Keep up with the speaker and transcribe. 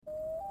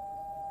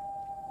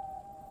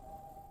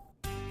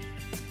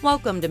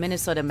Welcome to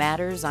Minnesota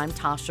Matters. I'm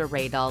Tasha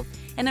Radel,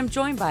 and I'm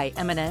joined by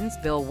MNN's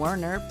Bill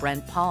Werner,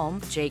 Brent Palm,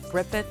 Jake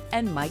Griffith,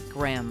 and Mike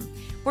Grimm.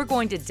 We're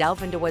going to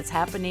delve into what's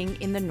happening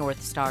in the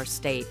North Star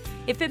State.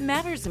 If it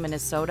matters in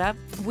Minnesota,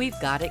 we've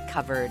got it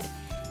covered.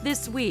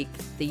 This week,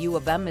 the U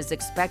of M is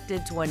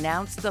expected to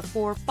announce the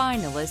 4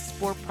 finalists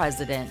for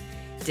president.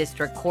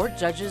 District court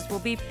judges will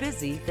be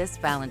busy this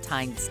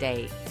Valentine's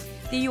Day.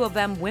 The U of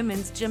M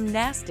women's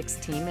gymnastics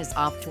team is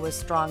off to a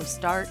strong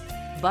start,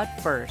 but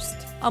first,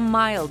 a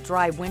mild,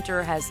 dry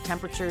winter has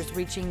temperatures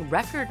reaching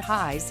record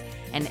highs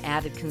and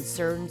added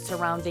concerns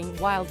surrounding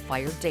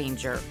wildfire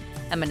danger.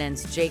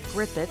 MNN's Jake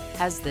Griffith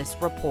has this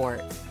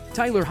report.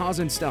 Tyler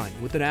Hasenstein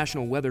with the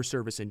National Weather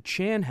Service in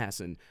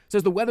Chanhassen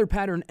says the weather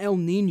pattern El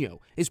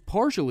Nino is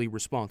partially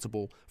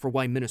responsible for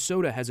why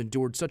Minnesota has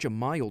endured such a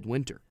mild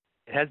winter.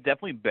 It has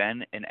definitely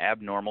been an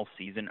abnormal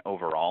season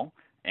overall,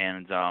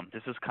 and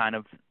this is kind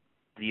of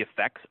the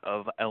effects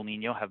of El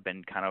Nino have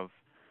been kind of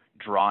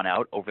drawn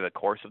out over the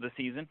course of the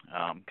season.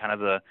 Kind of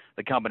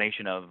the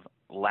combination of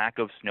lack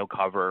of snow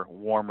cover,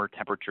 warmer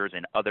temperatures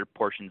in other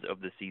portions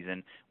of the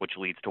season, which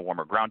leads to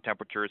warmer ground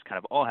temperatures, kind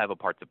of all have a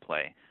part to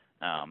play.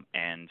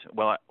 And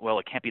while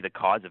it can't be the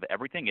cause of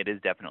everything, it is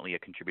definitely a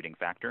contributing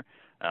factor.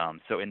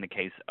 So in the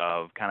case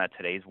of kind of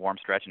today's warm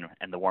stretch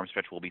and the warm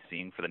stretch we'll be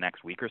seeing for the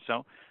next week or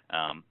so,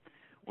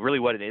 really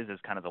what it is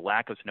kind of the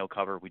lack of snow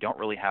cover. We don't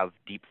really have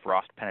deep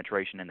frost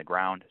penetration in the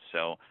ground,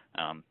 so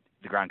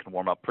the ground can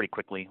warm up pretty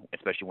quickly,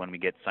 especially when we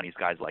get sunny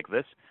skies like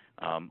this.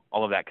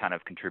 All of that kind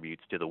of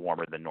contributes to the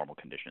warmer than normal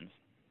conditions.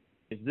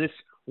 Is this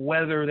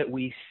weather that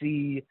we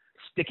see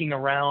sticking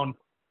around?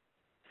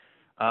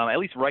 At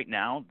least right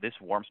now, this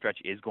warm stretch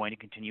is going to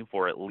continue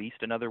for at least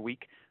another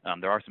week.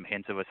 There are some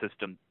hints of a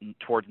system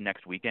towards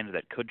next weekend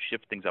that could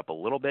shift things up a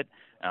little bit,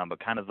 but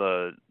kind of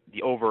the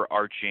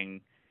overarching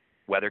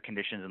weather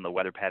conditions and the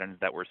weather patterns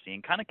that we're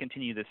seeing kind of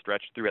continue this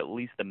stretch through at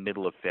least the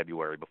middle of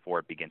February before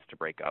it begins to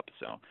break up.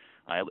 So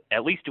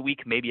at least a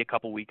week, maybe a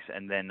couple weeks,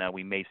 and then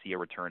we may see a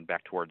return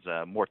back towards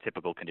more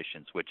typical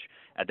conditions, which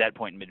at that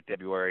point in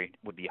mid-February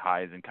would be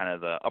highs in kind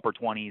of the upper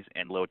 20s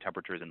and low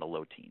temperatures in the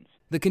low teens.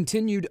 The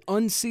continued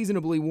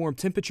unseasonably warm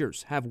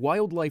temperatures have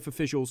wildlife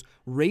officials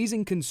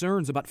raising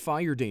concerns about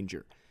fire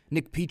danger.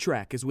 Nick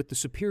Petrak is with the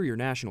Superior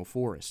National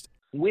Forest.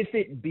 With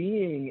it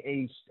being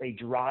a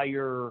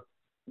drier,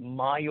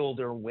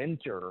 milder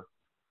winter,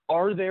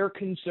 are there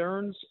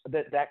concerns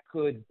that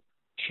could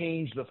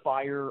change the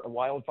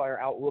wildfire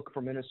outlook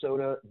for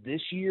Minnesota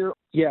this year?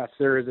 Yes,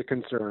 there is a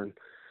concern.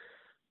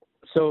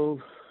 So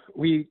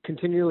we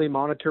continually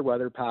monitor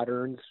weather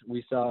patterns.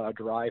 We saw a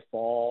dry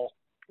fall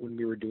when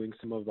we were doing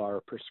some of our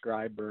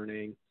prescribed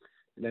burning.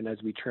 And then as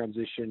we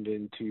transitioned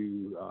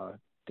into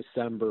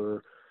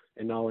December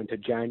and now into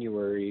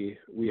January,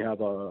 we have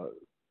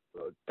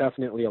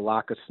definitely a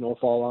lack of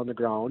snowfall on the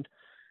ground.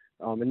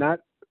 And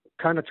that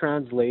kind of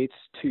translates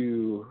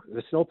to,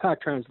 the snowpack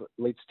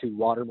translates to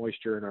water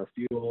moisture in our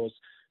fuels.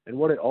 And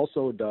what it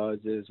also does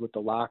is with the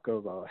lack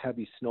of a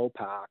heavy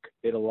snowpack,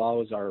 it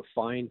allows our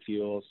fine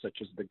fuels such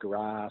as the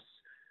grass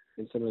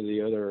and some of the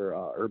other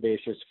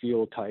herbaceous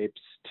fuel types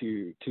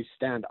to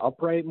stand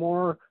upright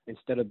more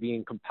instead of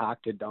being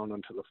compacted down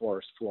onto the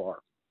forest floor.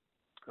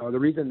 The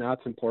reason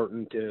that's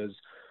important is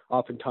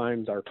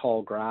oftentimes our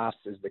tall grass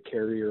is the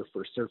carrier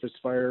for surface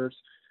fires,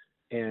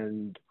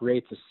 and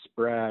rates of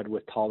spread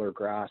with taller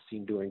grass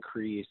seem to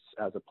increase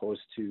as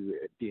opposed to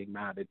it being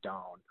matted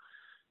down.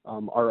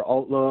 Our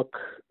outlook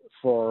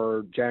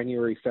for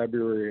January,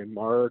 February, and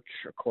March,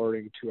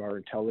 according to our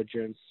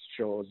intelligence,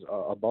 shows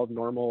above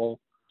normal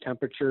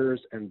temperatures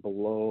and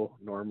below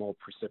normal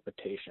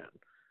precipitation.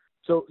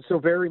 So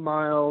very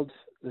mild.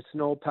 The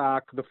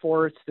snowpack, the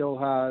forest still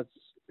has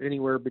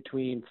anywhere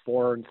between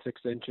 4 and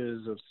 6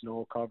 inches of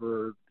snow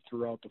cover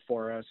throughout the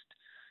forest.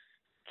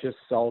 Just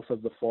south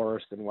of the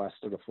forest and west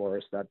of the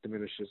forest, that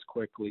diminishes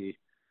quickly.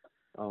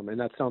 And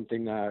that's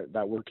something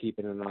that we're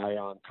keeping an eye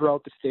on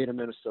throughout the state of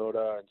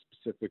Minnesota, and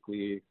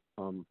specifically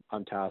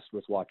I'm tasked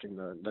with watching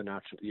the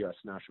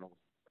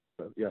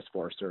U.S.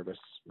 Forest Service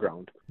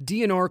ground.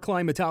 DNR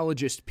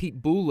climatologist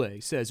Pete Boulay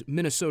says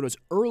Minnesota's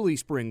early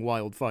spring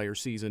wildfire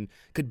season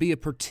could be a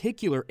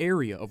particular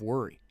area of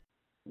worry.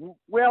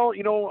 Well,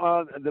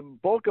 the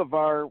bulk of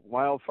our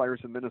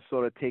wildfires in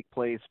Minnesota take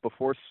place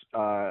before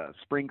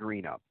spring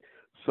green up.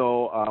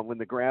 So when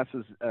the grass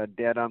is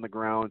dead on the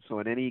ground, so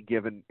in any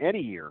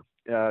year,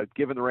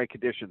 given the right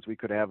conditions, we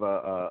could have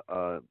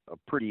a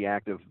pretty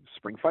active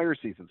spring fire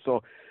season.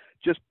 So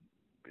just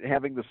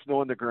having the snow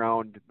on the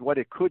ground, what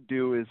it could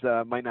do is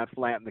might not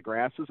flatten the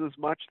grasses as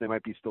much. They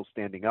might be still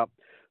standing up.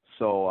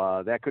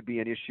 So that could be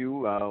an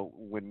issue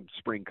when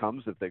spring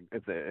comes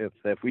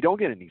if we don't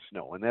get any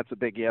snow, and that's a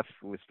big if.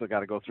 We still got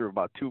to go through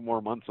about 2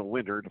 more months of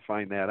winter to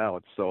find that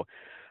out. So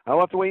I'll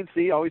have to wait and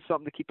see. Always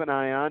something to keep an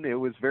eye on. It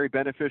was very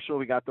beneficial.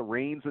 We got the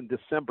rains in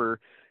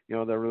December.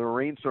 The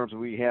rainstorms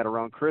we had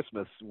around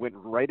Christmas went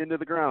right into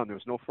the ground. There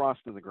was no frost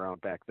in the ground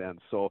back then.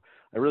 So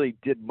I really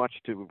did much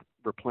to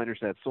replenish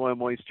that soil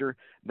moisture.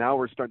 Now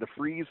we're starting to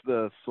freeze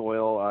the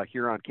soil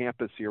here on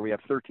campus here. We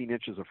have 13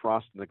 inches of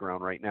frost in the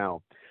ground right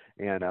now,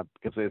 and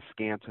because of the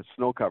scant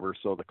snow cover,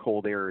 so the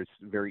cold air is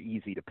very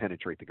easy to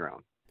penetrate the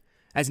ground.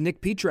 As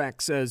Nick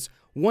Petrak says,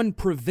 one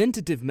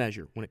preventative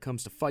measure when it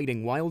comes to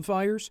fighting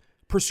wildfires,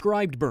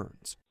 prescribed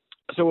burns.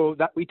 So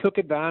that we took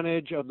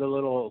advantage of the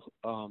little,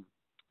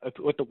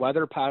 with the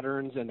weather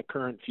patterns and the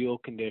current fuel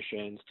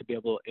conditions to be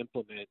able to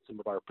implement some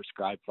of our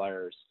prescribed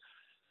fires.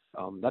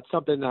 That's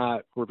something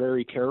that we're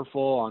very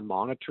careful on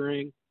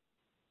monitoring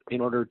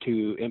in order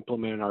to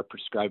implement our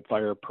prescribed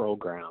fire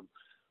program.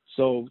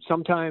 So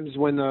sometimes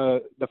when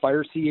the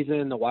fire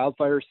season, the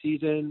wildfire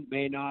season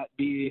may not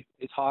be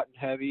as hot and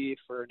heavy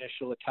for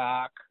initial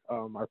attack,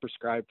 our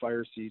prescribed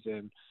fire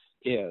season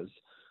is.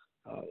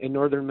 In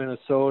northern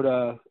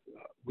Minnesota,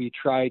 we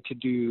try to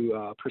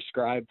do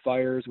prescribed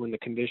fires when the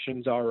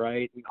conditions are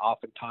right, and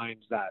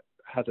oftentimes that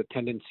has a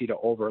tendency to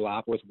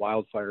overlap with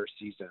wildfire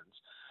seasons.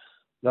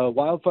 The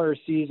wildfire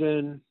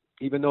season,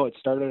 even though it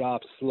started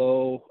off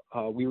slow,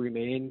 we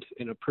remained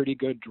in a pretty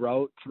good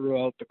drought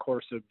throughout the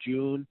course of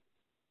June.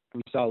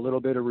 We saw a little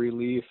bit of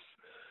relief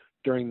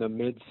during the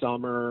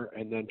midsummer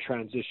and then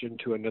transitioned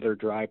to another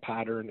dry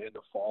pattern in the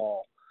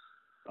fall.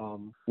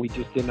 We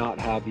just did not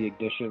have the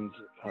ignition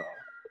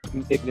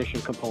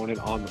component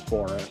on the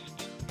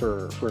forest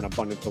for an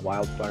abundance of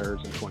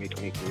wildfires in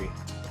 2023.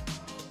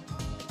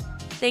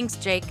 Thanks,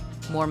 Jake.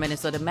 More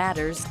Minnesota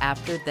Matters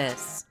after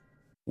this.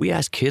 We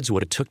asked kids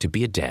what it took to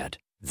be a dad.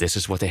 This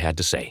is what they had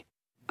to say.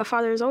 A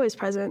father is always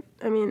present.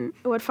 I mean,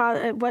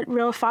 what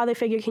real father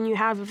figure can you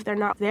have if they're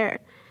not there?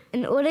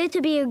 In order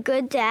to be a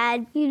good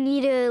dad, you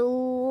need to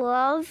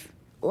love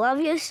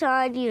your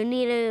son. You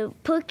need to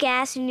put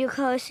gas in your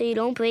car so you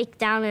don't break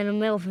down in the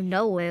middle of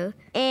nowhere.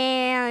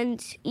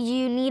 And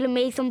you need to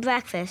make them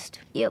breakfast.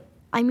 Yep.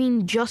 I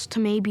mean, just to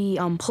maybe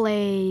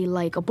play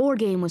like a board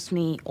game with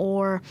me,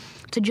 or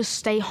to just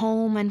stay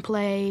home and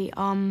play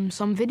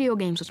some video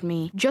games with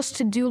me. Just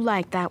to do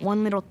like that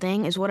one little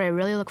thing is what I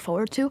really look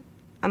forward to.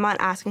 I'm not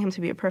asking him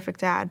to be a perfect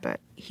dad, but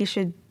he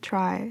should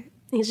try.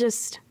 He's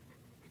just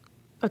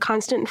a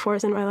constant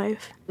force in my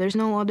life. There's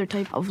no other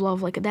type of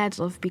love like a dad's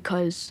love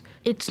because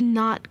it's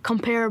not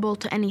comparable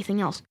to anything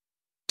else.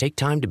 Take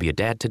time to be a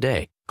dad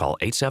today. Call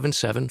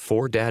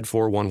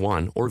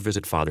 877-4DAD-411 or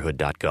visit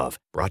fatherhood.gov.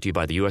 Brought to you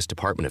by the U.S.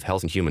 Department of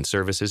Health and Human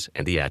Services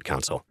and the Ad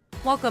Council.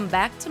 Welcome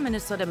back to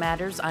Minnesota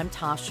Matters. I'm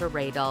Tasha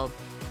Radel.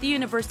 The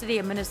University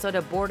of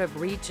Minnesota Board of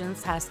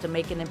Regents has to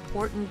make an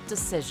important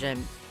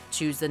decision.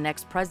 Choose the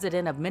next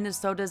president of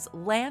Minnesota's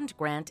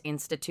land-grant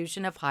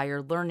institution of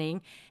higher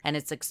learning, and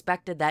it's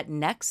expected that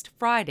next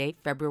Friday,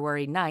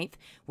 February 9th,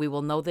 we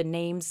will know the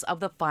names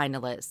of the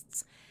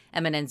finalists.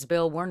 MNN's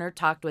Bill Werner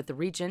talked with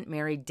Regent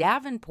Mary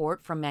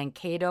Davenport from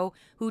Mankato,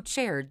 who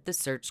chaired the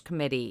search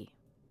committee.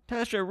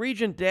 Tasha,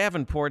 Regent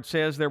Davenport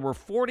says there were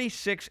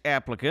 46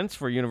 applicants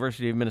for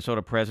University of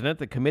Minnesota president.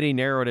 The committee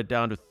narrowed it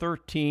down to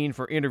 13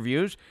 for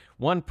interviews.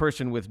 One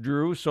person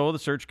withdrew, so the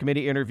search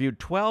committee interviewed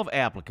 12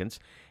 applicants,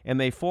 and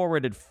they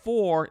forwarded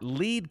 4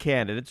 lead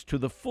candidates to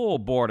the full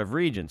Board of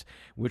Regents,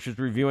 which is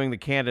reviewing the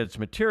candidates'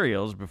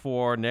 materials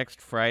before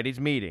next Friday's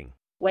meeting.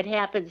 What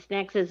happens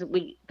next is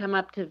we come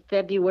up to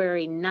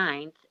February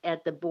 9th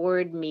at the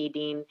board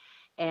meeting,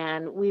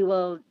 and we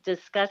will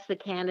discuss the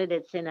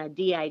candidates in a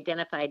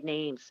de-identified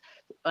names,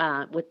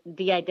 with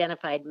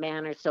de-identified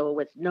manner, so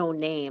with no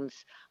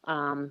names,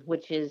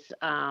 which is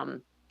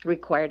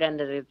required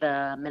under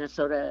the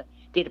Minnesota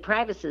Data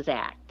Privacy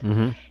Act.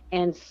 Mm-hmm.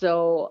 And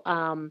so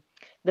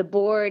the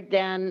board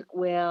then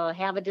will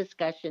have a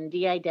discussion,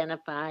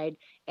 de-identified,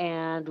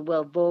 and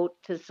will vote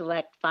to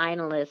select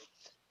finalists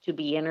to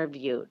be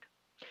interviewed.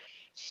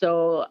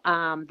 So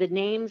the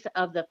names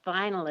of the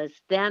finalists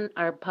then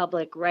are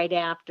public right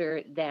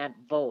after that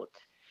vote.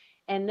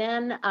 And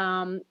then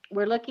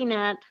we're looking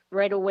at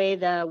right away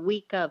the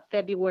week of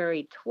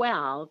February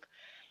 12th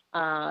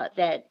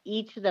that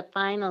each of the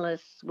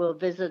finalists will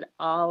visit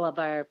all of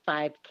our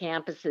 5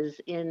 campuses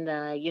in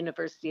the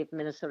University of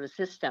Minnesota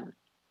system.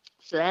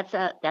 So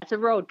that's a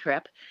road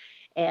trip.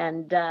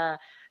 And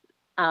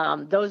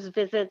those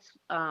visits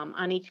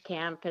on each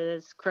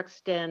campus,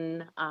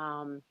 Crookston,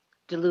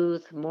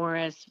 Duluth,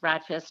 Morris,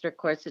 Rochester, of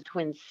course, the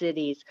Twin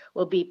Cities,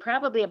 will be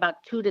probably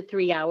about 2 to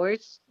 3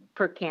 hours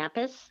per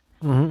campus.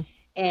 Mm-hmm.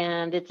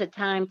 And it's a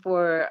time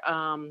for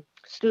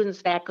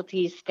students,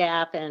 faculty,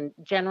 staff, and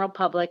general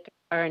public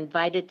are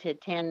invited to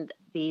attend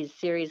these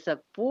series of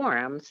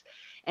forums.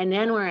 And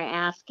then we're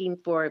asking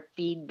for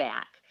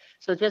feedback.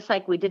 So just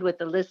like we did with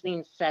the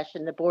listening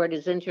session, the board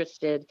is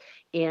interested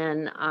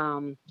in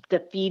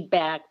the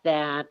feedback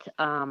that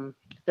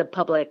the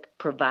public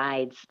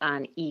provides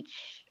on each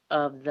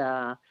of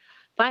the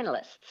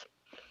finalists.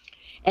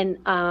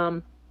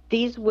 And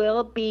these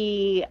will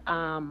be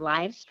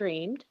live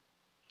streamed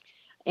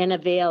and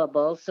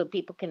available so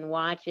people can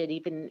watch it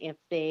even if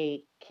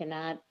they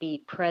cannot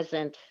be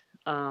present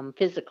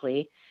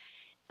physically.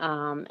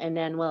 And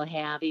then we'll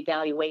have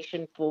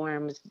evaluation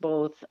forms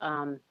both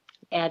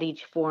at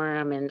each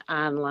forum and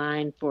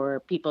online for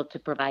people to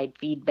provide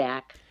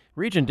feedback.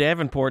 Regent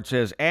Davenport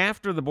says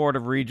after the Board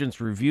of Regents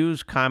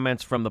reviews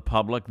comments from the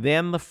public,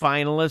 then the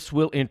finalists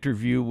will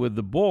interview with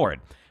the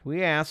board.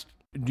 We asked,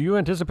 do you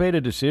anticipate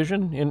a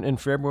decision in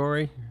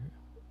February?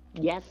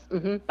 Yes,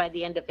 by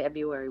the end of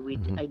February,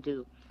 I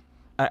do.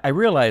 I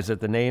realize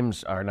that the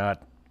names are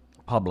not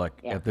public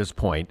at this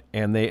point,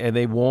 and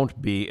they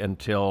won't be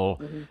until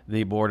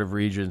the Board of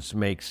Regents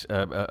makes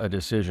a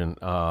decision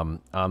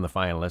on the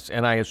finalists.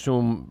 And I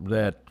assume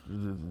that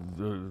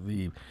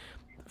the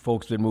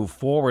folks that move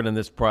forward in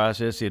this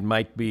process, it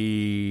might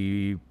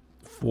be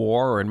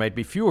 4 or it might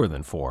be fewer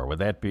than 4. Would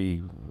that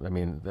be, I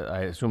mean,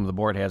 I assume the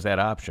board has that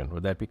option.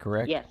 Would that be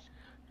correct? Yes.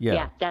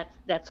 Yeah,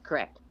 that's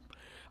correct.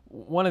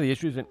 One of the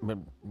issues,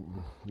 and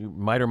you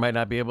might or might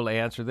not be able to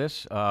answer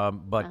this,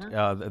 but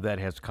that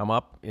has come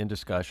up in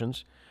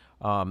discussions,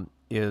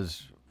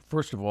 is,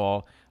 first of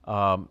all,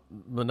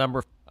 the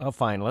number of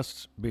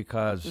finalists,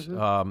 because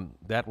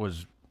that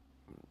was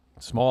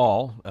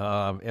small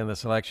in the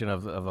selection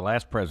of the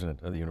last president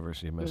of the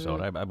University of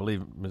Minnesota. I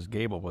believe Ms.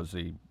 Gable was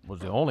the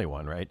only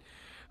one, right,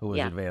 who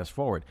was advanced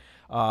forward.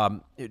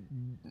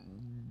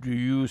 Do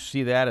you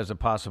see that as a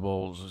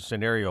possible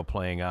scenario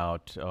playing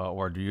out,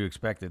 or do you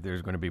expect that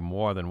there's going to be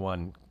more than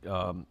one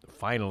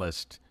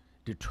finalist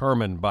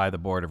determined by the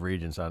Board of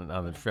Regents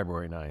on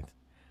February 9th?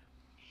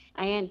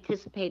 I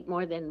anticipate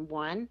more than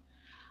one.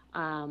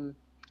 I'm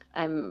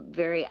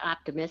very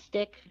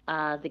optimistic.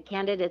 The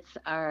candidates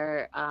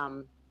are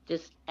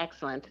just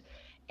excellent.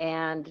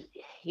 And,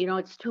 you know,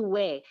 it's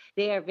two-way.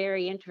 They are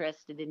very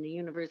interested in the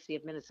University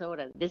of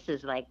Minnesota. This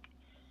is like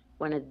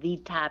one of the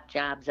top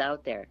jobs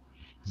out there.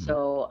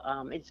 So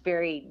it's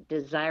very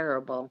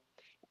desirable.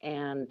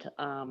 And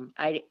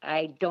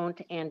I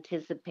don't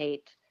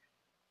anticipate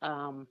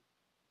having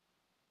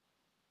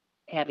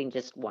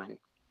just one.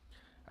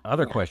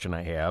 Other question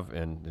I have,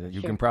 and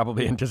you can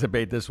probably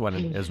anticipate this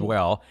one as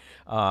well,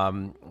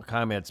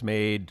 comments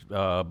made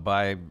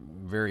by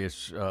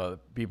various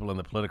people in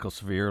the political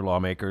sphere,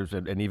 lawmakers,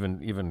 and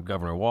even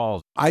Governor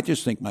Walz. I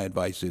just think my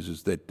advice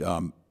is that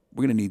we're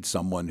going to need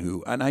someone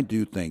who, and I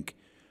do think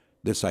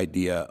this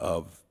idea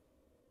of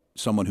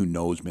someone who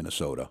knows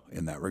Minnesota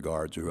in that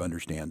regards, or who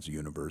understands the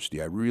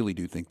university, I really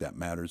do think that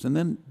matters. And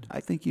then I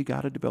think you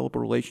got to develop a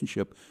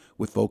relationship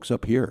with folks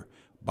up here,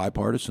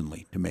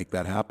 bipartisanly, to make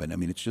that happen. I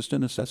mean, it's just a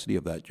necessity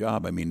of that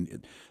job. I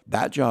mean,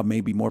 that job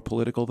may be more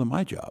political than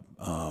my job,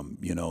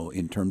 you know,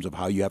 in terms of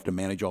how you have to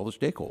manage all the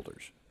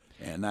stakeholders.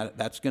 And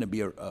that's going to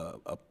be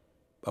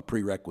a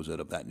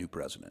prerequisite of that new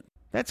president.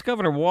 That's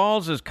Governor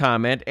Walz's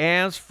comment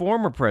as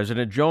former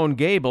President Joan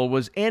Gable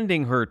was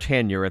ending her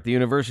tenure at the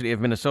University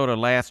of Minnesota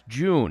last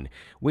June.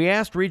 We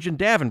asked Regent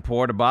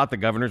Davenport about the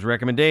governor's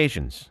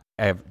recommendations.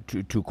 I have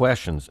two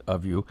questions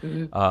of you.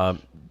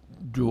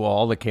 Do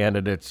all the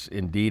candidates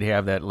indeed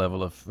have that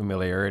level of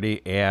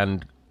familiarity?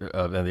 And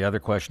the other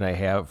question I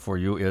have for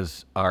you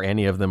is, are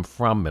any of them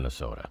from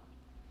Minnesota?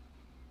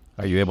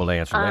 Are you able to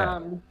answer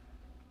that?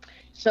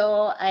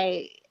 So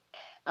I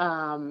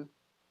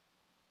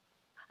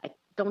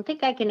don't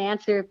think I can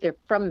answer if they're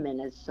from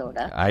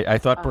Minnesota. I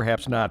thought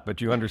perhaps not,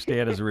 but you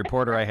understand, as a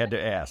reporter, I had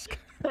to ask.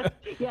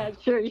 Yeah,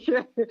 sure.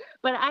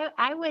 But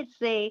I would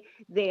say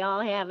they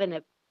all have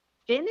an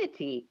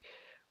affinity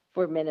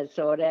for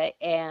Minnesota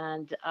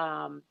and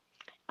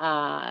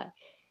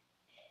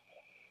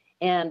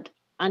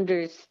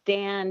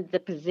understand the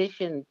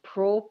position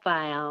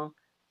profile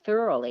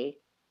thoroughly.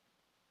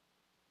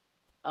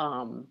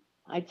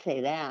 I'd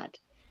say that.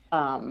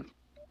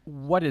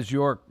 What is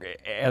your,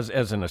 as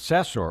an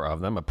assessor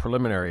of them, a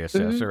preliminary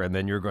assessor, and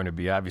then you're going to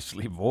be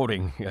obviously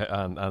voting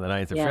on the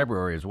 9th of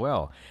February as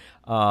well.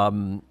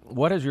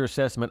 What is your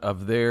assessment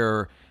of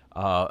their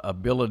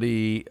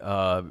ability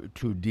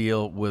to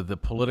deal with the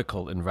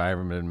political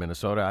environment in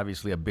Minnesota?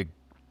 Obviously, a big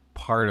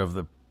part of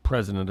the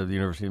president of the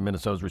University of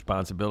Minnesota's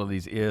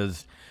responsibilities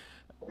is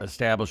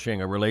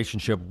establishing a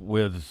relationship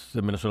with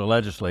the Minnesota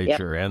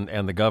legislature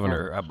and the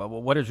governor.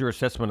 What is your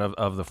assessment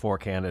of the 4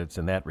 candidates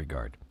in that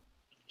regard?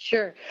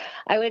 Sure.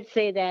 I would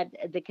say that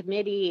the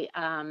committee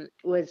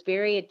was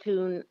very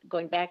attuned,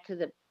 going back to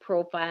the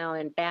profile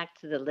and back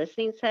to the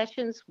listening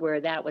sessions where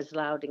that was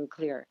loud and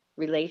clear.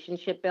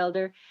 Relationship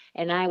builder.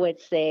 And I would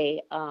say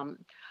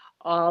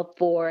all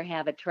 4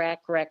 have a track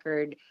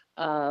record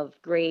of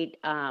great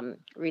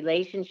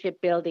relationship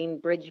building,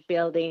 bridge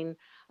building,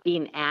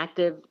 being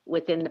active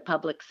within the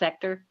public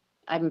sector.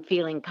 I'm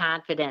feeling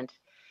confident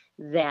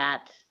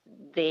that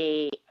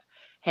they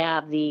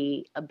have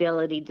the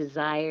ability,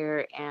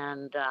 desire,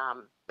 and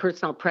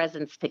personal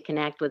presence to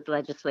connect with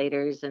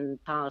legislators and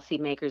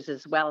policymakers,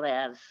 as well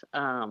as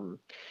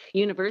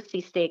university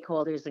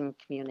stakeholders and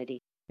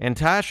community. And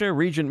Tasha,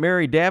 Regent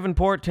Mary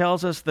Davenport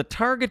tells us the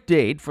target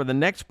date for the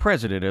next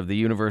president of the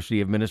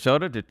University of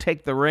Minnesota to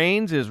take the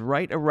reins is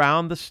right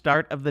around the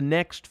start of the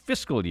next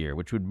fiscal year,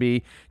 which would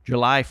be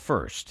July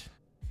 1st.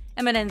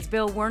 MNN's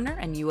Bill Werner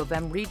and U of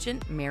M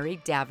Regent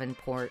Mary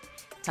Davenport.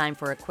 Time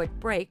for a quick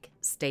break.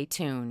 Stay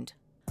tuned.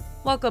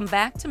 Welcome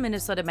back to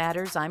Minnesota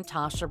Matters. I'm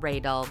Tasha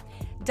Radel.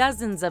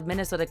 Dozens of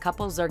Minnesota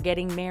couples are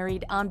getting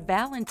married on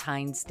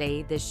Valentine's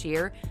Day this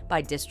year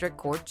by district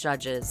court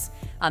judges.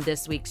 On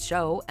this week's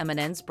show,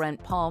 MNN's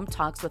Brent Palm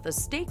talks with a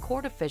state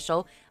court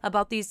official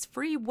about these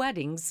free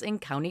weddings in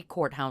county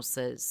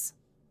courthouses.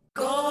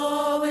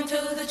 Going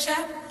to the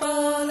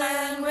chapel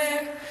and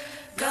we're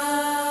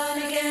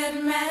gonna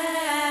get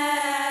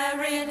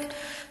married.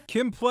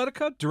 Kim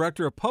Pletica,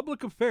 Director of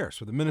Public Affairs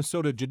for the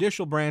Minnesota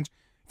Judicial Branch.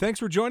 Thanks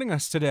for joining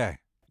us today.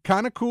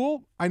 Kind of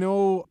cool. I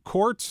know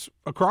courts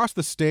across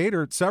the state,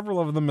 or several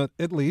of them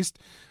at least,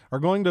 are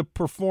going to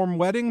perform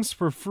weddings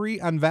for free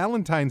on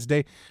Valentine's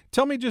Day.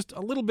 Tell me just a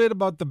little bit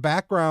about the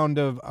background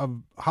of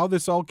how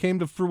this all came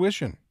to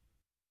fruition.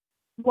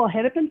 Well,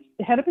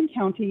 Hennepin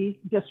County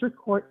District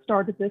Court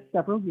started this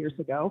several years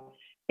ago,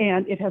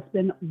 and it has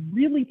been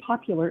really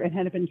popular in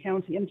Hennepin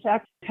County. In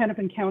fact,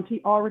 Hennepin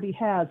County already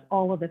has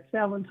all of its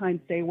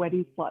Valentine's Day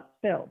wedding slots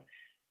filled.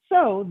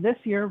 So this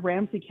year,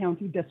 Ramsey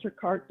County District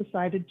Court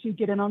decided to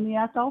get in on the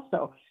act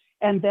also,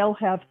 and they'll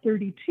have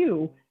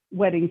 32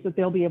 weddings that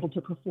they'll be able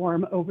to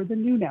perform over the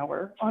noon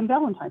hour on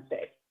Valentine's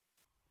Day.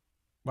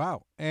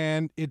 Wow.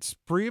 And it's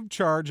free of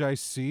charge, I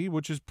see,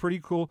 which is pretty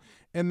cool.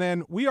 And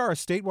then we are a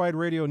statewide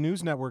radio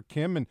news network,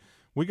 Kim, and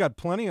we got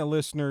plenty of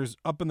listeners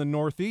up in the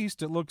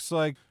Northeast. It looks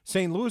like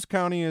St. Louis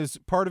County is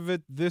part of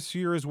it this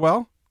year as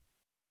well.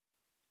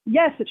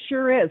 Yes, it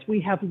sure is. We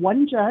have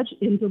one judge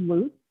in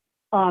Duluth.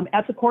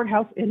 At the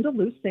courthouse in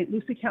Duluth, St.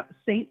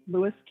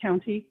 Louis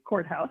County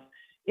Courthouse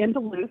in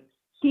Duluth.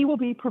 He will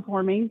be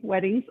performing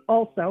weddings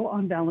also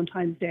on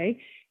Valentine's Day.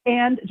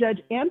 And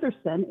Judge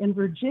Anderson in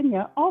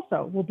Virginia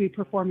also will be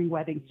performing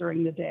weddings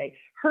during the day.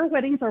 Her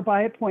weddings are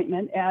by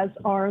appointment, as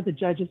are the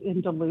judges in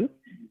Duluth.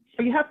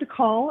 So you have to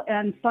call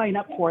and sign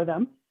up for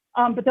them,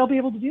 but they'll be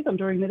able to do them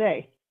during the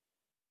day.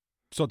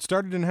 So it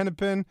started in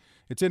Hennepin,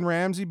 it's in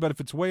Ramsey, but if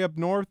it's way up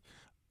north,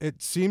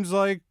 it seems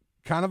like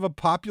kind of a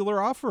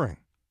popular offering.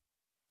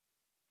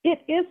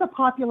 It is a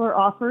popular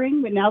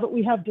offering, but now that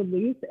we have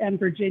Duluth and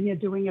Virginia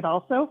doing it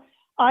also,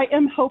 I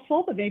am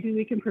hopeful that maybe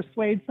we can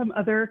persuade some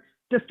other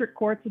district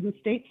courts in the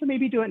state to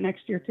maybe do it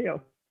next year too.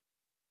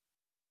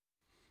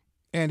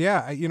 And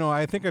yeah,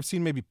 I think I've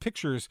seen maybe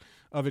pictures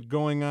of it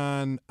going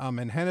on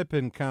in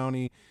Hennepin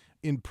County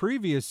in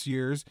previous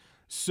years.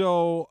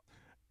 So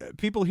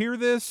people hear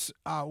this,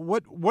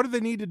 what do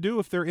they need to do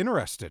if they're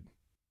interested?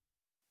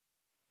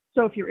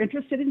 So if you're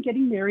interested in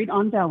getting married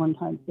on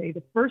Valentine's Day,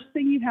 the first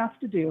thing you have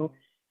to do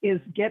is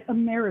get a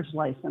marriage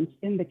license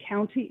in the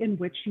county in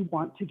which you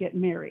want to get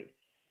married.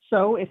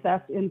 So if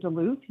that's in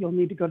Duluth, you'll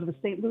need to go to the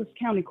St. Louis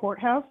County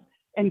Courthouse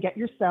and get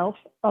yourself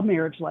a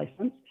marriage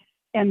license.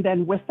 And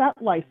then with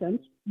that license,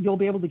 you'll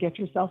be able to get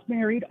yourself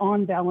married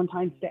on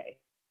Valentine's Day.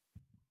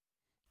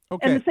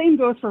 Okay. And the same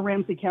goes for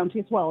Ramsey County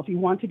as well. If you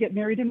want to get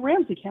married in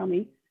Ramsey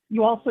County,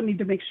 you also need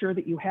to make sure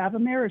that you have a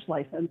marriage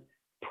license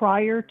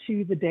prior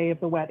to the day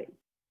of the wedding.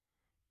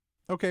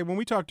 Okay, when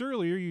we talked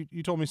earlier,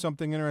 you told me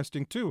something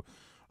interesting too.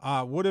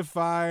 What if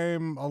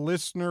I'm a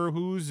listener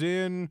who's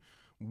in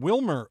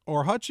Wilmer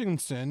or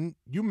Hutchinson?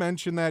 You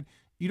mentioned that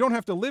you don't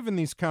have to live in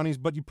these counties,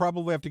 but you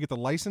probably have to get the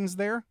license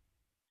there?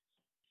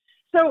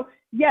 So,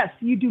 yes,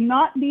 you do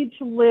not need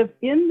to live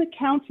in the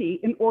county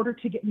in order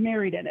to get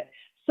married in it.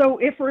 So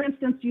if, for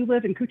instance, you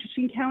live in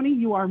Koochiching County,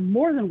 you are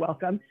more than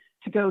welcome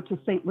to go to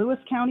St. Louis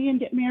County and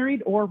get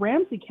married, or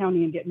Ramsey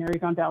County and get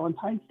married on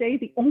Valentine's Day.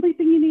 The only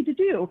thing you need to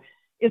do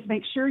is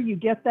make sure you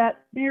get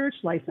that marriage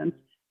license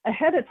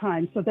ahead of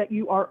time so that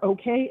you are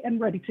okay and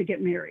ready to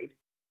get married.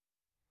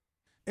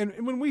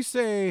 And when we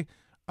say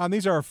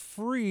these are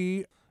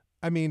free,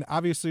 I mean,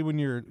 obviously when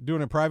you're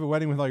doing a private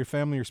wedding with all your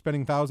family, you're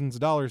spending thousands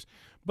of dollars,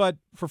 but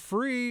for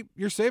free,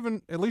 you're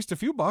saving at least a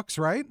few bucks,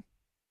 right?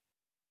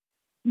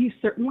 You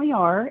certainly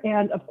are.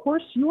 And of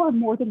course, you are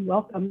more than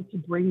welcome to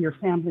bring your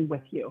family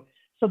with you.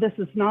 So this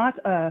is not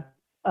a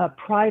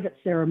private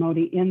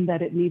ceremony in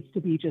that it needs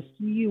to be just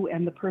you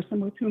and the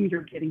person with whom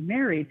you're getting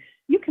married.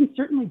 You can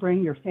certainly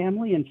bring your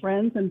family and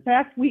friends. In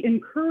fact, we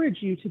encourage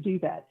you to do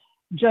that.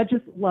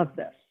 Judges love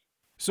this.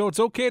 So it's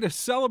okay to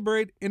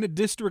celebrate in a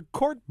district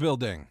court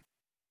building.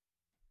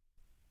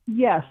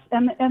 Yes,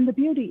 and the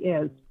beauty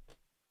is,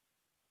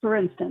 for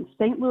instance,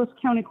 St. Louis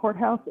County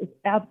Courthouse is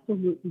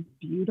absolutely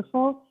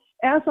beautiful,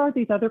 as are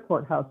these other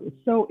courthouses.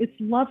 So it's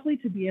lovely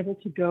to be able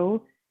to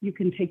go. You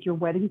can take your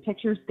wedding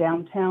pictures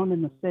downtown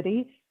in the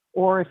city,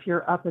 or if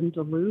you're up in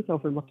Duluth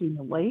overlooking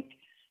the lake.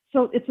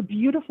 So it's a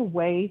beautiful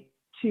way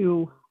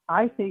to,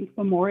 I think,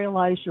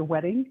 memorialize your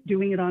wedding,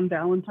 doing it on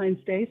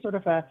Valentine's Day, sort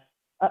of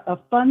a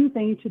fun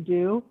thing to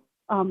do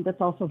that's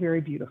also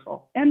very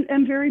beautiful and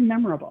very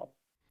memorable.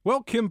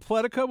 Well, Kim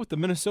Pletica with the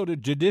Minnesota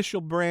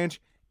Judicial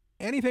Branch.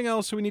 Anything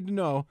else we need to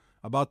know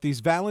about these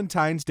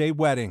Valentine's Day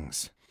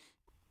weddings?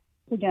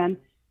 Again,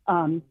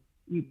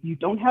 you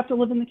don't have to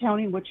live in the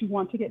county in which you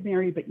want to get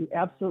married, but you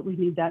absolutely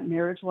need that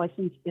marriage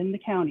license in the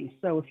county.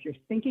 So if you're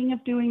thinking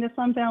of doing this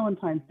on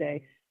Valentine's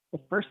Day, the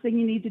first thing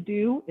you need to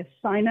do is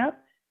sign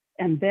up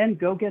and then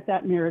go get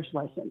that marriage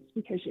license,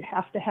 because you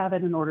have to have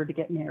it in order to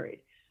get married.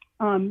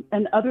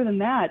 And other than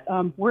that,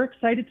 we're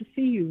excited to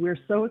see you. We're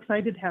so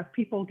excited to have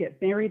people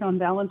get married on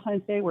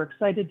Valentine's Day. We're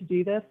excited to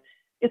do this.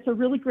 It's a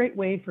really great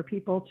way for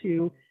people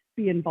to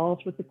be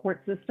involved with the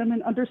court system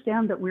and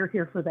understand that we're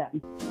here for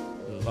them.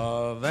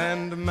 Love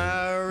and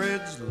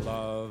marriage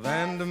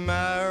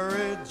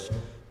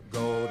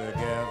go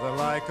together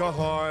like a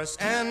horse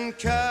and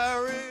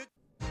carriage.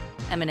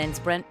 MNN's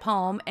Brent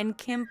Palm and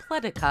Kim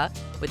Pletica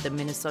with the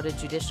Minnesota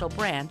Judicial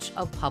Branch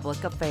of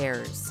Public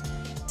Affairs.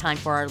 Time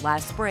for our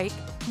last break.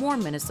 More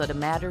Minnesota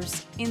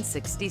Matters in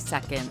 60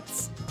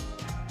 seconds.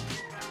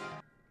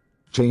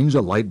 Change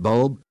a light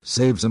bulb,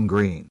 save some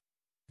green.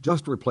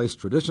 Just replace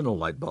traditional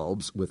light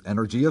bulbs with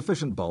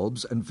energy-efficient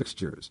bulbs and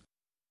fixtures.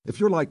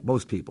 If you're like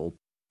most people,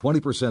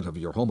 20% of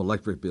your home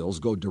electric bills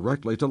go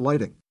directly to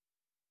lighting.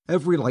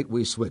 Every light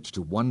we switch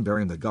to one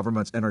bearing the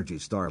government's Energy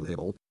Star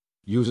label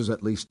uses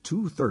at least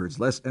 2/3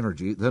 less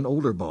energy than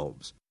older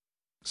bulbs.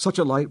 Such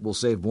a light will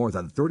save more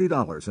than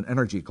 $30 in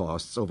energy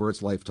costs over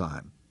its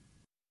lifetime.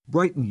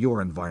 Brighten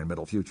your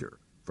environmental future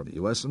from the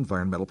U.S.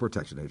 Environmental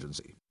Protection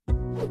Agency.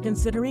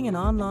 Considering an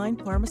online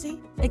pharmacy?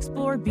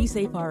 Explore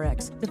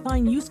BeSafeRx to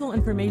find useful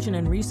information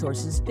and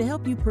resources to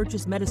help you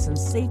purchase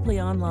medicines safely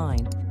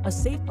online. A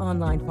safe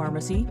online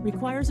pharmacy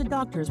requires a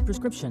doctor's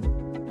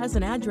prescription, has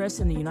an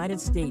address in the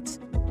United States,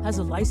 has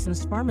a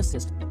licensed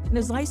pharmacist, and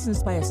is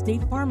licensed by a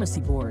state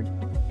pharmacy board.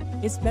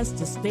 It's best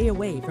to stay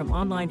away from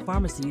online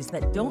pharmacies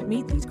that don't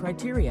meet these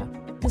criteria.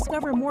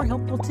 Discover more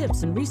helpful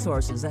tips and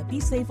resources at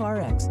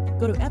BeSafeRx.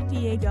 Go to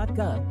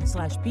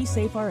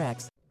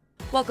fda.gov/BeSafeRx.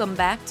 Welcome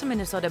back to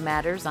Minnesota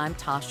Matters. I'm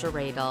Tasha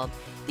Radel.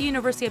 The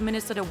University of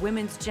Minnesota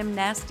women's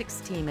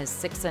gymnastics team is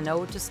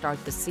 6-0 to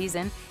start the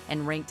season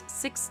and ranked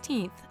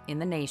 16th in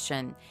the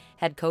nation.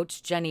 Head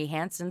coach Jenny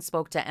Hansen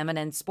spoke to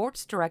MNN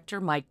Sports Director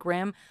Mike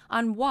Grimm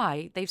on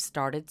why they've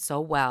started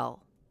so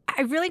well.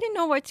 I really didn't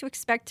know what to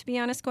expect, to be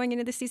honest, going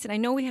into the season. I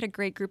know we had a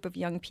great group of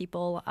young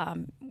people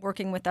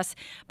working with us,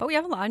 but we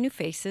have a lot of new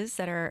faces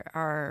that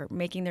are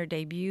making their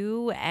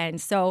debut.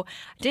 And so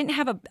I didn't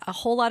have a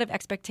whole lot of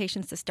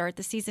expectations to start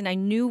the season. I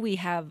knew we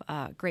have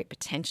great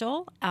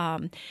potential,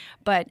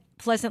 but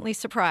pleasantly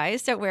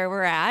surprised at where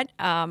we're at.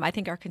 I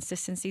think our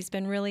consistency has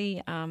been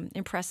really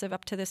impressive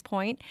up to this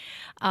point.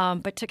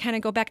 But to kind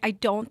of go back, I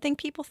don't think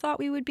people thought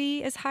we would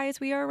be as high as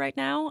we are right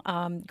now.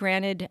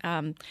 Granted,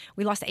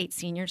 we lost 8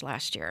 seniors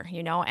last year,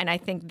 and I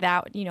think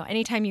that,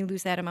 anytime you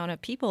lose that amount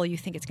of people, you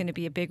think it's going to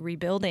be a big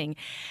rebuilding.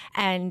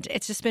 And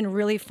it's just been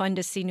really fun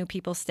to see new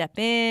people step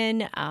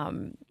in.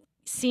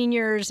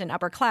 Seniors and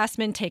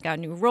upperclassmen take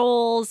on new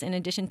roles in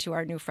addition to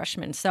our new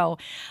freshmen. So,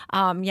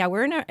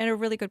 we're in a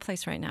really good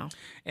place right now.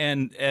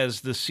 And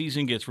as the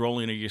season gets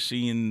rolling, are you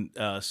seeing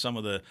some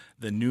of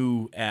the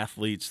new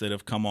athletes that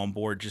have come on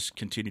board just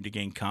continue to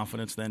gain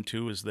confidence then,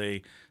 too, as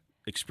they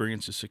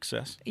experience a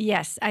success?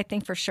 Yes, I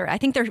think for sure. I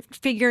think they're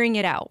figuring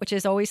it out, which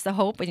is always the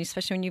hope, and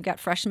especially when you've got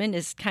freshmen,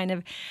 is kind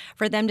of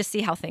for them to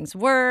see how things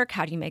work.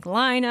 How do you make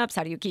lineups?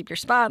 How do you keep your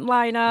spot in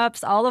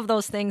lineups? All of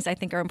those things I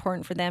think are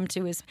important for them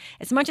too. Is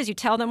as much as you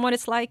tell them what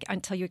it's like,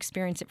 until you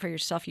experience it for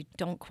yourself, you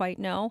don't quite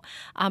know.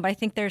 But I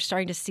think they're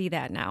starting to see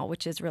that now,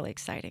 which is really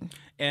exciting.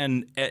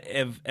 And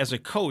as a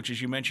coach,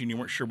 as you mentioned, you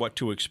weren't sure what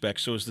to expect.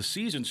 So as the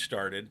season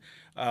started,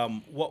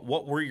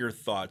 what were your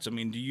thoughts? I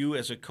mean, do you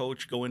as a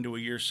coach go into a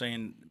year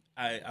saying,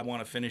 I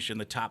want to finish in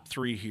the top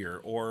 3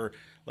 here, or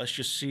let's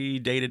just see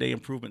day-to-day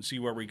improvement, see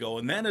where we go?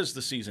 And then as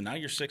the season, now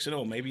you're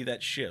 6-0, maybe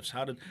that shifts.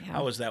 How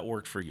has that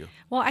worked for you?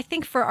 Well, I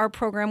think for our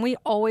program, we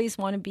always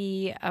want to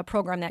be a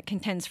program that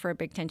contends for a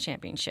Big Ten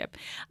championship.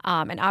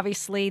 And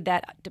obviously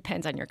that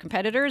depends on your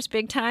competitors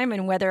big time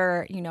and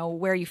whether,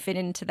 where you fit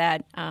into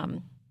that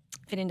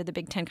into the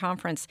Big Ten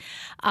Conference.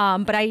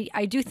 But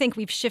I do think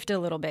we've shifted a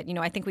little bit.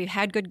 I think we've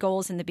had good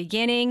goals in the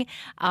beginning,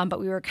 but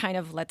we were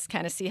let's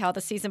kind of see how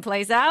the season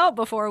plays out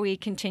before we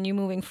continue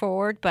moving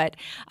forward. But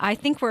I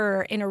think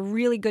we're in a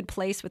really good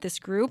place with this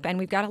group, and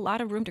we've got a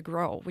lot of room to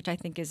grow, which I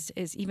think is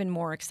even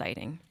more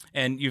exciting.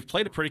 And you've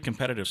played a pretty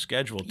competitive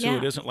schedule, too. Yeah.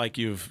 It isn't like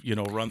you've,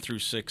 run through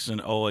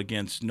 6-0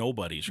 against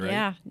nobodies, right?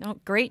 Yeah, no,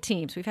 great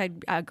teams. We've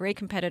had great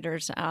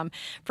competitors.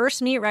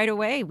 First meet right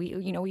away,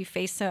 we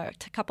faced a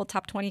couple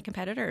top 20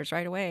 competitors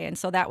right away. And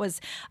so that was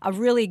a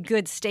really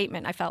good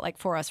statement, I felt like,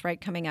 for us,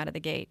 right, coming out of the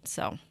gate.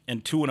 So.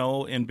 And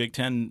 2-0 in Big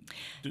Ten?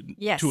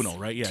 Yes. 2-0,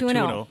 right? Yeah,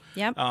 2-0.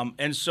 Yep.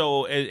 And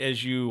so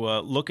as you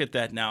look at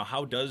that now,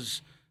 how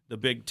does the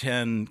Big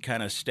Ten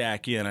kind of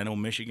stack in? I know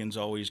Michigan's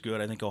always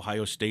good. I think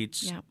Ohio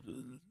State's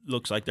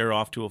looks like they're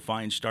off to a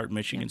fine start.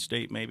 Michigan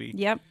State, maybe.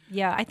 Yep.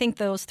 Yeah, I think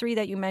those 3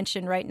 that you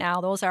mentioned right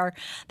now, those are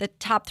the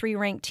top 3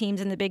 ranked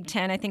teams in the Big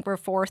Ten. I think we're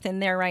 4th in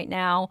there right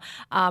now.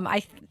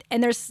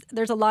 And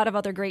there's a lot of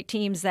other great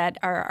teams that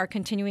are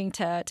continuing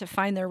to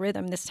find their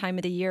rhythm this time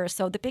of the year.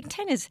 So the Big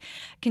Ten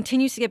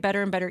continues to get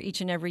better and better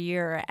each and every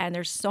year. And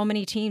there's so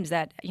many teams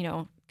that,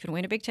 could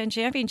win a Big Ten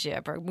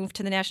championship or move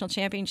to the national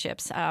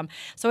championships.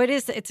 So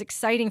it's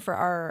exciting for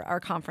our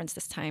conference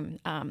this time,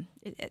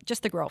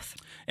 just the growth.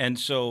 And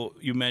so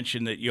you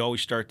mentioned that you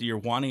always start the year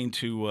wanting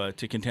to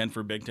contend for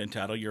a Big Ten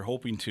title. You're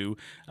hoping to.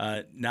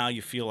 Now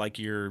you feel like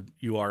you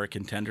are a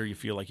contender. You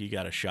feel like you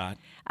got a shot.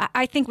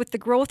 I think with the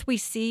growth we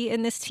see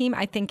in this team,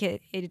 I think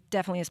it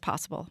definitely is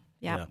possible.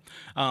 Yeah.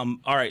 All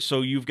right.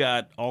 So you've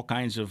got all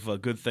kinds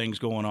of good things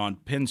going on.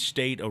 Penn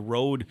State, a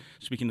road,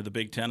 speaking of the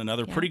Big Ten,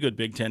 another pretty good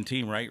Big Ten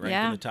team, right?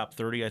 Ranked in the top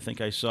 30, I think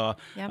I saw,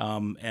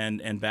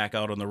 and back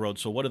out on the road.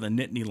 So what do the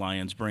Nittany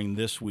Lions bring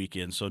this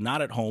weekend? So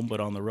not at home, but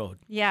on the road.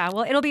 Yeah,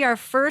 well, it'll be our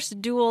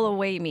first dual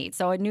away meet,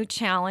 so a new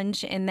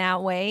challenge in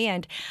that way.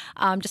 And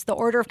just the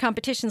order of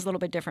competition is a little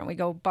bit different. We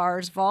go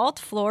bars, vault,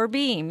 floor,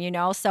 beam,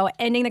 so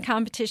ending the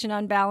competition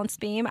on balance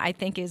beam, I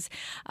think, is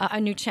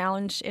a new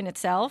challenge in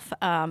itself.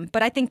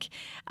 But I think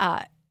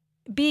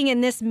being in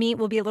this meet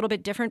will be a little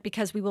bit different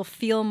because we will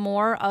feel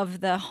more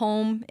of the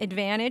home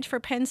advantage for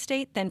Penn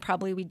State than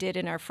probably we did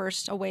in our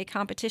first away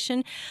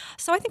competition.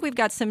 So I think we've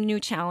got some new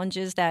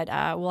challenges that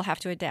we'll have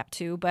to adapt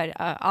to. But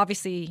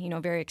obviously,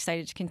 very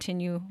excited to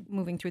continue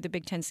moving through the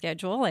Big Ten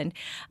schedule. And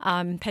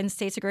Penn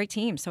State's a great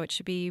team, so it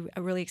should be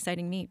a really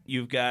exciting meet.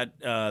 You've got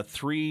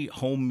 3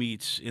 home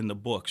meets in the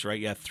books, right?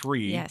 Yeah,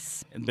 3.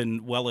 Yes. And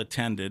been well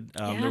attended.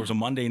 There was a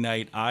Monday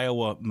night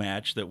Iowa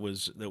match that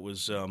was it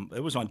was on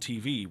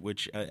TV,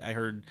 which I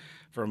heard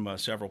from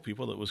several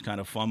people that was kind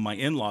of fun. My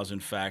in-laws,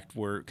 in fact,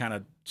 were kind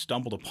of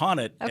stumbled upon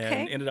it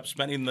and ended up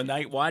spending the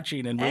night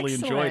watching and really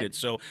enjoyed it.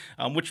 So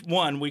which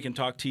one, we can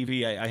talk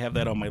TV. I have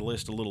that on my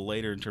list a little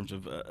later in terms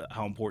of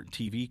how important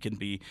TV can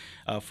be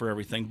for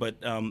everything.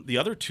 But the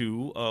other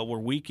 2 were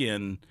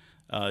weekend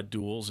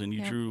duels, and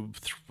you drew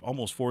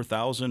almost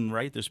 4,000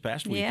 right this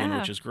past weekend,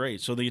 which is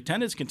great. So the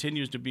attendance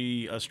continues to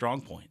be a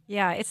strong point.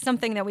 Yeah, it's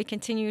something that we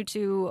continue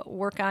to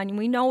work on.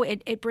 We know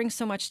it brings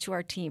so much to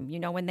our team,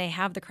 when they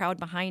have the crowd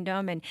behind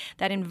them and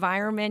that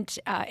environment,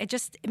 it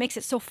makes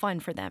it so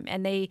fun for them,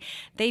 and they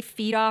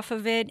feed off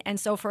of it. And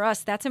so for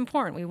us, that's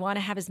important. We want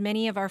to have as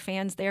many of our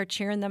fans there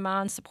cheering them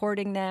on,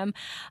 supporting them,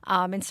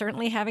 and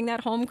certainly having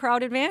that home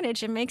crowd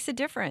advantage. It makes a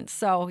difference.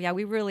 So yeah,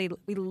 we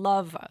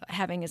love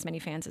having as many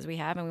fans as we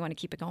have, and we want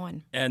to keep it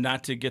going. And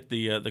not to get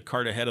the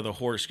cart ahead of the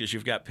horse, because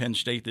you've got Penn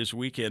State this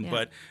weekend,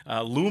 but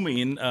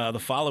looming the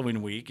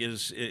following week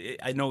is,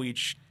 I know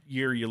each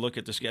year you look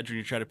at the schedule and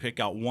you try to pick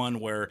out one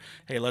where,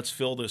 hey, let's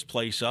fill this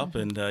place up.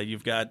 And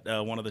you've got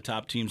one of the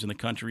top teams in the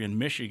country in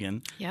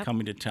Michigan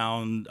coming to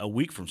town a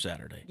week from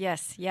Saturday.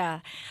 Yes, yeah.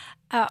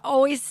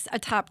 Always a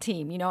top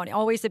team, and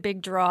always a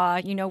big draw.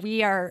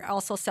 We are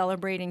also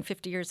celebrating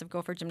 50 years of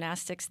Gopher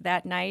Gymnastics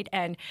that night.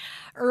 And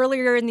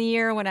earlier in the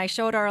year, when I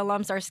showed our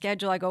alums our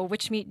schedule, I go,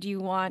 which meet do you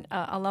want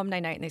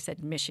alumni night? And they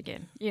said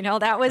Michigan.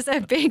 That was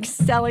a big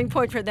selling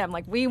point for them.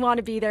 Like, we want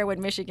to be there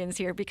when Michigan's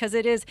here, because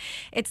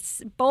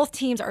it's both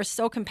teams are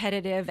so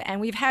competitive,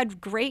 and we've had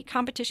great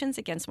competitions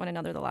against one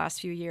another the last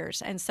few years.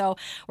 And so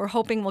we're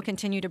hoping we'll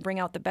continue to bring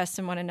out the best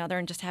in one another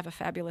and just have a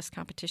fabulous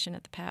competition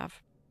at the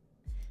PAV.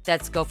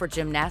 That's Gopher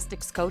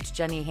Gymnastics coach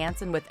Jenny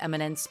Hansen with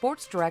M&N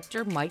Sports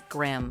Director Mike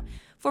Grimm.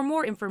 For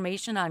more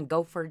information on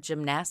Gopher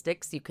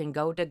Gymnastics, you can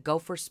go to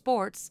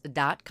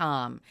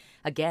gophersports.com.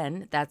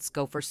 Again, that's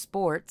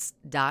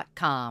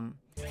gophersports.com.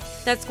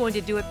 That's going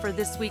to do it for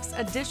this week's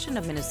edition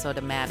of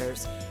Minnesota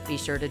Matters. Be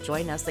sure to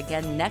join us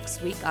again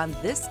next week on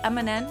this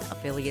M&N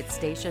affiliate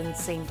station,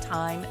 same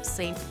time,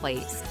 same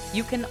place.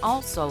 You can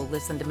also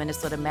listen to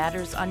Minnesota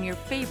Matters on your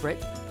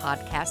favorite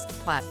podcast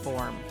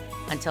platform.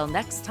 Until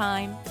next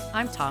time,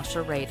 I'm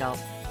Tasha Radel.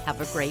 Have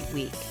a great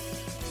week.